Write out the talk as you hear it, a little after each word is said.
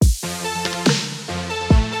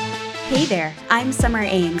Hey there, I'm Summer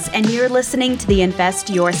Ames, and you're listening to the Invest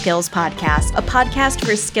Your Skills podcast, a podcast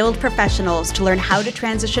for skilled professionals to learn how to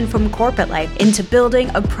transition from corporate life into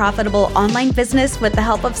building a profitable online business with the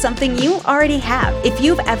help of something you already have. If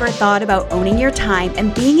you've ever thought about owning your time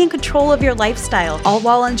and being in control of your lifestyle, all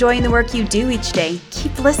while enjoying the work you do each day,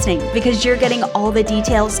 keep listening because you're getting all the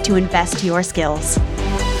details to invest your skills.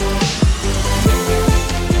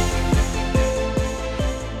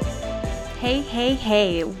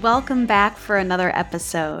 Hey, welcome back for another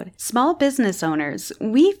episode. Small business owners,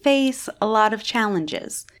 we face a lot of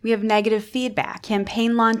challenges. We have negative feedback,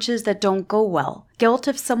 campaign launches that don't go well, guilt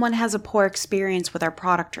if someone has a poor experience with our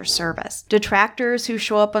product or service, detractors who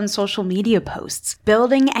show up on social media posts,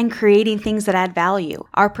 building and creating things that add value.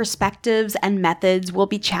 Our perspectives and methods will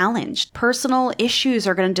be challenged. Personal issues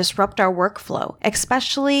are going to disrupt our workflow,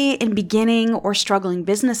 especially in beginning or struggling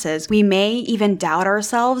businesses. We may even doubt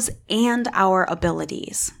ourselves and our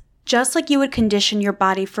abilities. Just like you would condition your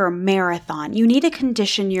body for a marathon, you need to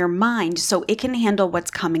condition your mind so it can handle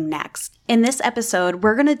what's coming next. In this episode,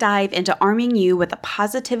 we're going to dive into arming you with a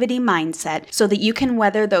positivity mindset so that you can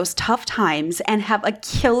weather those tough times and have a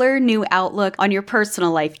killer new outlook on your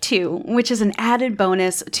personal life too, which is an added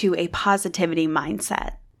bonus to a positivity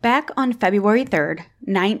mindset. Back on February 3rd,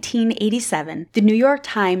 1987, the New York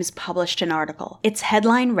Times published an article. Its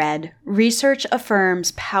headline read, "Research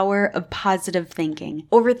affirms power of positive thinking."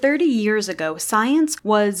 Over 30 years ago, science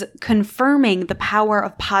was confirming the power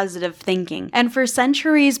of positive thinking. And for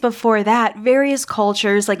centuries before that, various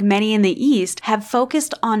cultures, like many in the East, have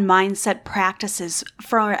focused on mindset practices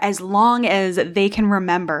for as long as they can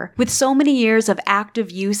remember. With so many years of active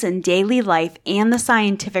use in daily life and the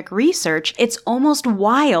scientific research, it's almost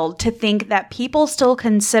wild to think that people still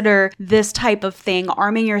consider this type of thing,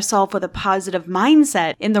 arming yourself with a positive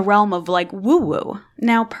mindset, in the realm of like woo-woo.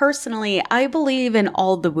 Now, personally, I believe in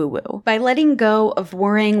all the woo-woo. By letting go of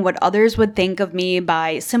worrying what others would think of me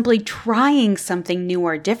by simply trying something new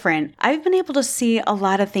or different, I've been able to see a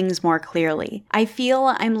lot of things more clearly. I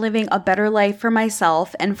feel I'm living a better life for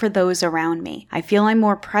myself and for those around me. I feel I'm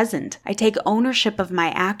more present. I take ownership of my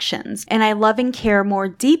actions, and I love and care more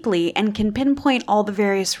deeply and can pinpoint all the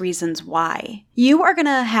various reasons why. You are going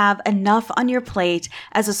to have enough on your plate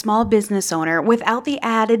as a small business owner without the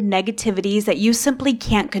added negativities that you simply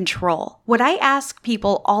can't control. What I ask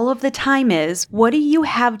people all of the time is, what do you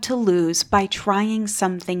have to lose by trying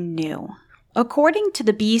something new? According to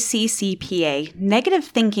the BCCPA, negative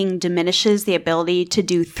thinking diminishes the ability to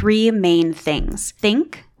do three main things: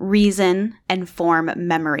 think, reason, and form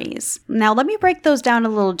memories. Now, let me break those down a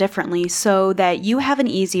little differently so that you have an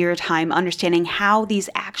easier time understanding how these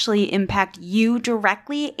actually impact you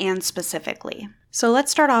directly and specifically. So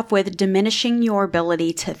let's start off with diminishing your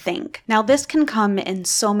ability to think. Now, this can come in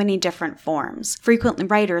so many different forms.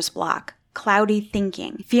 Frequent writer's block, cloudy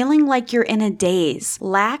thinking, feeling like you're in a daze,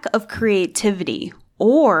 lack of creativity,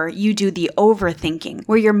 or you do the overthinking,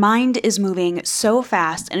 where your mind is moving so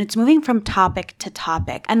fast and it's moving from topic to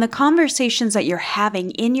topic. And the conversations that you're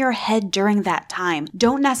having in your head during that time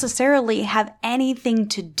don't necessarily have anything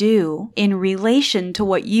to do in relation to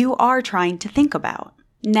what you are trying to think about.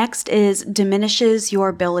 Next is diminishes your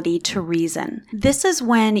ability to reason. This is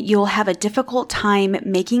when you'll have a difficult time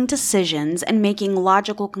making decisions and making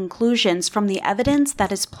logical conclusions from the evidence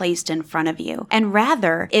that is placed in front of you. And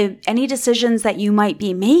rather, if any decisions that you might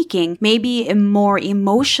be making may be more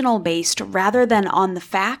emotional based rather than on the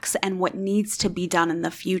facts and what needs to be done in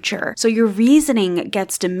the future. So your reasoning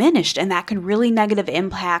gets diminished, and that can really negative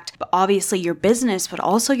impact, obviously, your business, but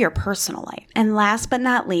also your personal life. And last but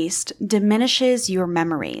not least, diminishes your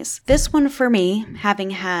memories. This one for me, having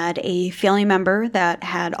had a family member that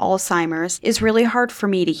had Alzheimer's, is really hard for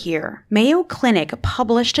me to hear. Mayo Clinic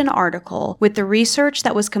published an article with the research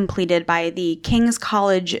that was completed by the King's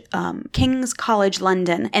College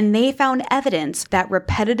London, and they found evidence that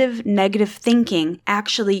repetitive negative thinking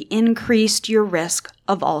actually increased your risk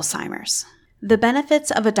of Alzheimer's. The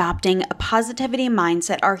benefits of adopting a positivity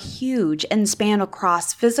mindset are huge and span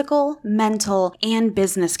across physical, mental, and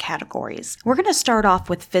business categories. We're going to start off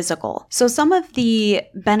with physical. So some of the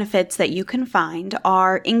benefits that you can find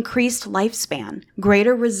are increased lifespan,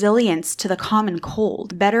 greater resilience to the common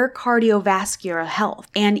cold, better cardiovascular health,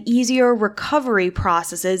 and easier recovery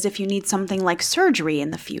processes if you need something like surgery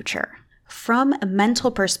in the future. From a mental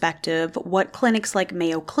perspective, what clinics like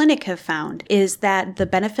Mayo Clinic have found is that the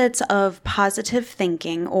benefits of positive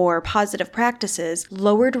thinking or positive practices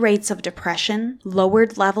lowered rates of depression,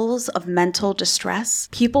 lowered levels of mental distress.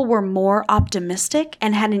 People were more optimistic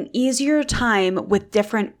and had an easier time with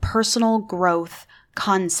different personal growth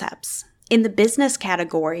concepts. In the business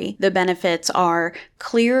category, the benefits are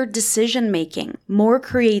clear decision making, more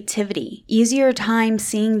creativity, easier time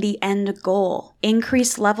seeing the end goal,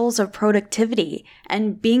 increased levels of productivity,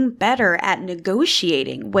 and being better at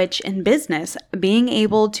negotiating, which in business, being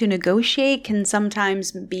able to negotiate can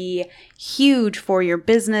sometimes be huge for your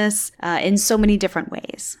business in so many different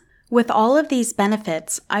ways. With all of these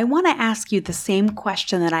benefits, I want to ask you the same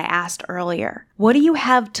question that I asked earlier. What do you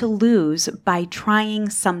have to lose by trying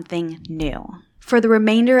something new? For the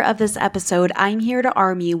remainder of this episode, I'm here to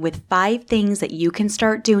arm you with 5 things that you can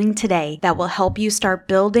start doing today that will help you start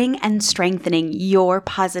building and strengthening your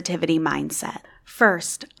positivity mindset.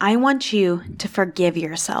 First, I want you to forgive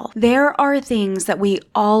yourself. There are things that we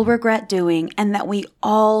all regret doing and that we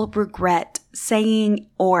all regret saying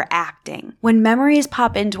or acting. When memories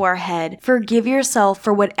pop into our head, forgive yourself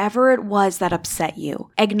for whatever it was that upset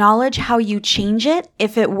you. Acknowledge how you change it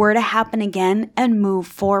if it were to happen again and move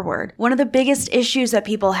forward. One of the biggest issues that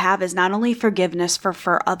people have is not only forgiveness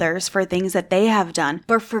for others for things that they have done,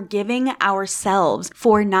 but forgiving ourselves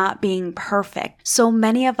for not being perfect. So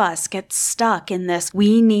many of us get stuck in this,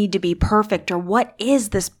 we need to be perfect, or what is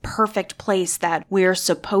this perfect place that we're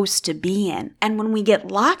supposed to be in? And when we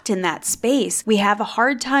get locked in that space, we have a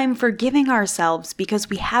hard time forgiving ourselves because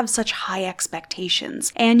we have such high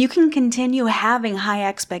expectations. And you can continue having high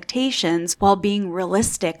expectations while being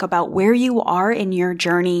realistic about where you are in your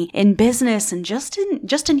journey in business and just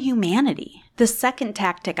in humanity. The second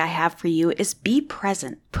tactic I have for you is be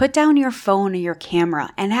present. Put down your phone or your camera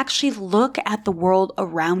and actually look at the world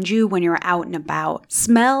around you when you're out and about.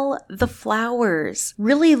 Smell the flowers.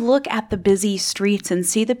 Really look at the busy streets and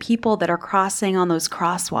see the people that are crossing on those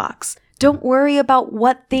crosswalks. Don't worry about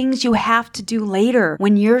what things you have to do later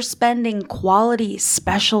when you're spending quality,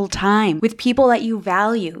 special time with people that you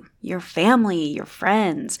value, your family, your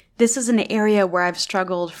friends. This is an area where I've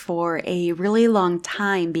struggled for a really long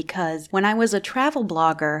time because when I was a travel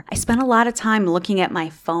blogger, I spent a lot of time looking at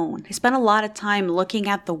my phone. I spent a lot of time looking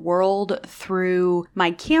at the world through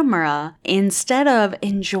my camera instead of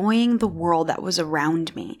enjoying the world that was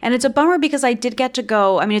around me. And it's a bummer because I did get to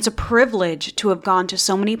go. It's a privilege to have gone to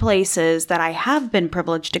so many places that I have been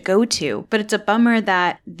privileged to go to, but it's a bummer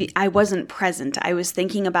that I wasn't present. I was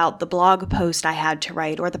thinking about the blog post I had to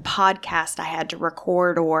write or the podcast I had to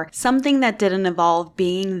record or something that didn't involve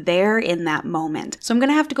being there in that moment. So I'm going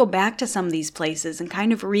to have to go back to some of these places and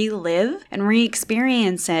kind of relive and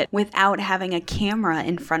re-experience it without having a camera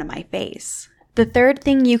in front of my face. The third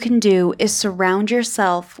thing you can do is surround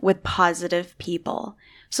yourself with positive people.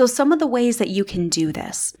 So some of the ways that you can do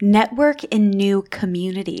this: network in new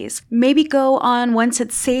communities. Maybe go on, once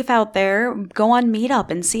it's safe out there, go on Meetup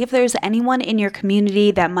and see if there's anyone in your community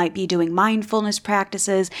that might be doing mindfulness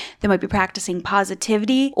practices, that might be practicing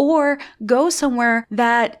positivity, or go somewhere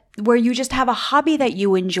where you just have a hobby that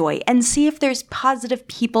you enjoy and see if there's positive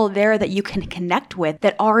people there that you can connect with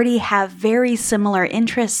that already have very similar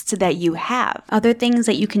interests that you have. Other things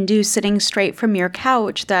that you can do sitting straight from your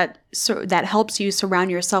couch that helps you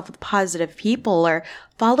surround yourself with positive people, or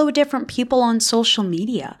follow different people on social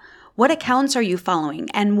media. What accounts are you following?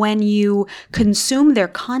 And when you consume their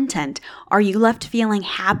content, are you left feeling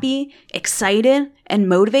happy, excited, and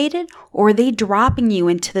motivated? Or are they dropping you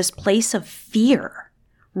into this place of fear?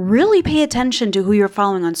 Really pay attention to who you're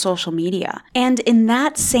following on social media. And in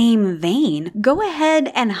that same vein, go ahead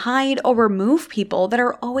and hide or remove people that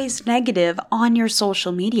are always negative on your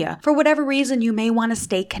social media. For whatever reason, you may want to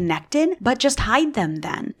stay connected, but just hide them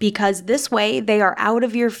then. Because this way, they are out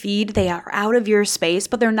of your feed, they are out of your space,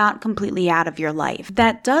 but they're not completely out of your life.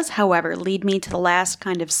 That does, however, lead me to the last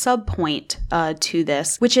kind of sub-point to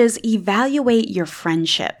this, which is evaluate your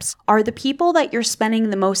friendships. Are the people that you're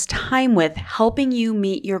spending the most time with helping you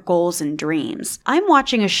meet your goals and dreams? I'm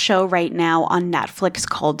watching a show right now on Netflix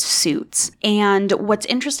called Suits. And what's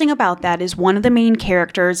interesting about that is one of the main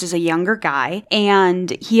characters is a younger guy,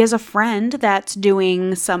 and he has a friend that's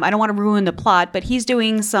doing some, I don't want to ruin the plot, but he's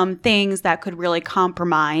doing some things that could really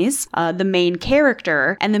compromise the main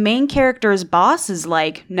character. And the main character's boss is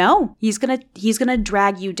like, no, he's gonna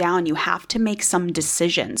drag you down. You have to make some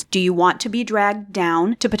decisions. Do you want to be dragged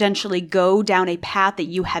down to potentially go down a path that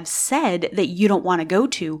you have said that you don't want to go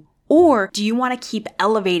to? Or do you want to keep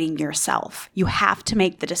elevating yourself? You have to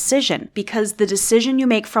make the decision, because the decision you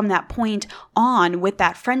make from that point on with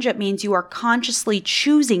that friendship means you are consciously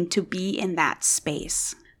choosing to be in that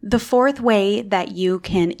space. The fourth way that you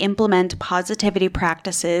can implement positivity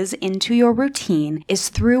practices into your routine is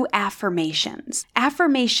through affirmations.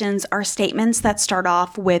 Affirmations are statements that start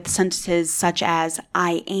off with sentences such as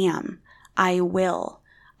I am, I will,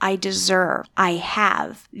 I deserve, I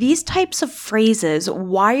have. These types of phrases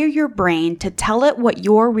wire your brain to tell it what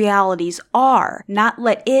your realities are, not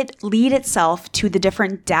let it lead itself to the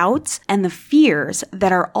different doubts and the fears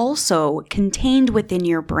that are also contained within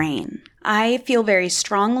your brain. I feel very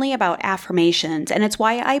strongly about affirmations, and it's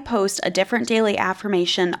why I post a different daily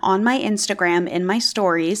affirmation on my Instagram in my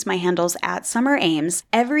stories. My handle's @SummerAims.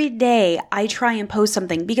 Every day I try and post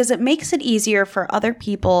something because it makes it easier for other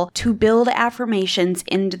people to build affirmations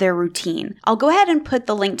into their routine. I'll go ahead and put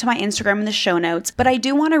the link to my Instagram in the show notes, but I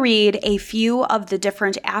do want to read a few of the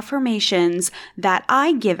different affirmations that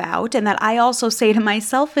I give out and that I also say to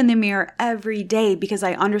myself in the mirror every day because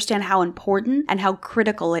I understand how important and how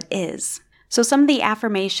critical it is. So some of the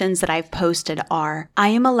affirmations that I've posted are, I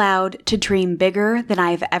am allowed to dream bigger than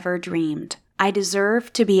I've ever dreamed. I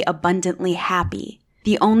deserve to be abundantly happy.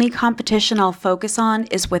 The only competition I'll focus on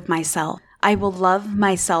is with myself. I will love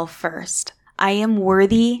myself first. I am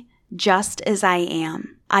worthy just as I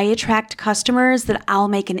am. I attract customers that I'll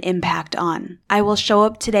make an impact on. I will show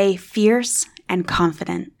up today fierce and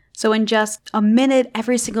confident. So in just a minute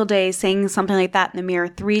every single day, saying something like that in the mirror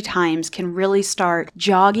 3 times can really start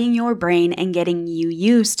jogging your brain and getting you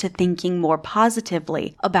used to thinking more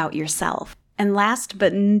positively about yourself. And last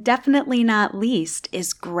but definitely not least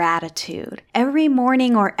is gratitude. Every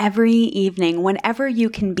morning or every evening, whenever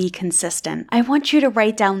you can be consistent, I want you to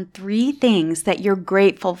write down 3 things that you're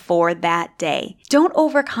grateful for that day. Don't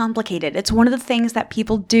overcomplicate it. It's one of the things that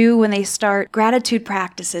people do when they start gratitude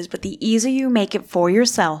practices, but the easier you make it for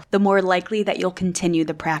yourself, the more likely that you'll continue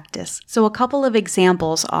the practice. So a couple of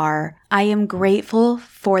examples are, I am grateful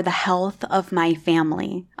for the health of my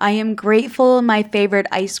family. I am grateful my favorite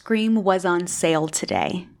ice cream was on sale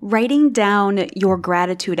today. Writing down your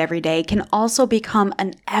gratitude every day can also become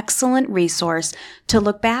an excellent resource to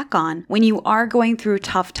look back on when you are going through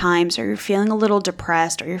tough times or you're feeling a little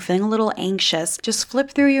depressed or you're feeling a little anxious. Just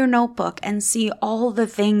flip through your notebook and see all the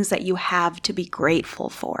things that you have to be grateful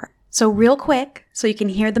for. So real quick, so you can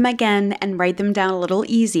hear them again and write them down a little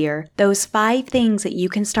easier, those 5 things that you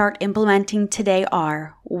can start implementing today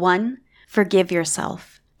are 1. Forgive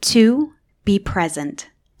yourself. 2. Be present.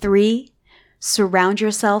 3. Surround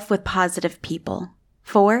yourself with positive people.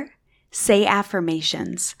 4. Say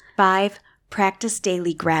affirmations. 5. Practice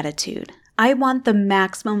daily gratitude. I want the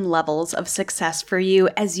maximum levels of success for you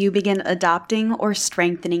as you begin adopting or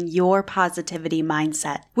strengthening your positivity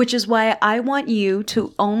mindset, which is why I want you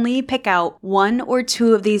to only pick out 1 or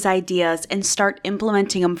 2 of these ideas and start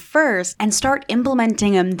implementing them first and start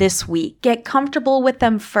implementing them this week. Get comfortable with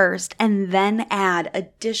them first and then add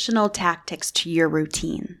additional tactics to your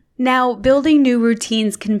routine. Now, building new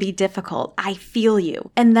routines can be difficult. I feel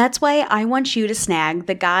you. And that's why I want you to snag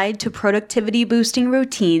the guide to productivity boosting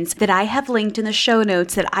routines that I have linked in the show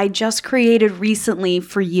notes that I just created recently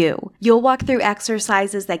for you. You'll walk through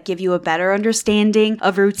exercises that give you a better understanding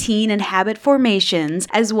of routine and habit formations,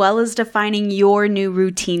 as well as defining your new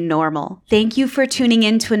routine normal. Thank you for tuning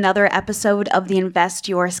in to another episode of the Invest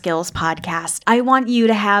Your Skills podcast. I want you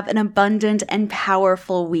to have an abundant and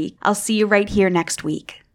powerful week. I'll see you right here next week.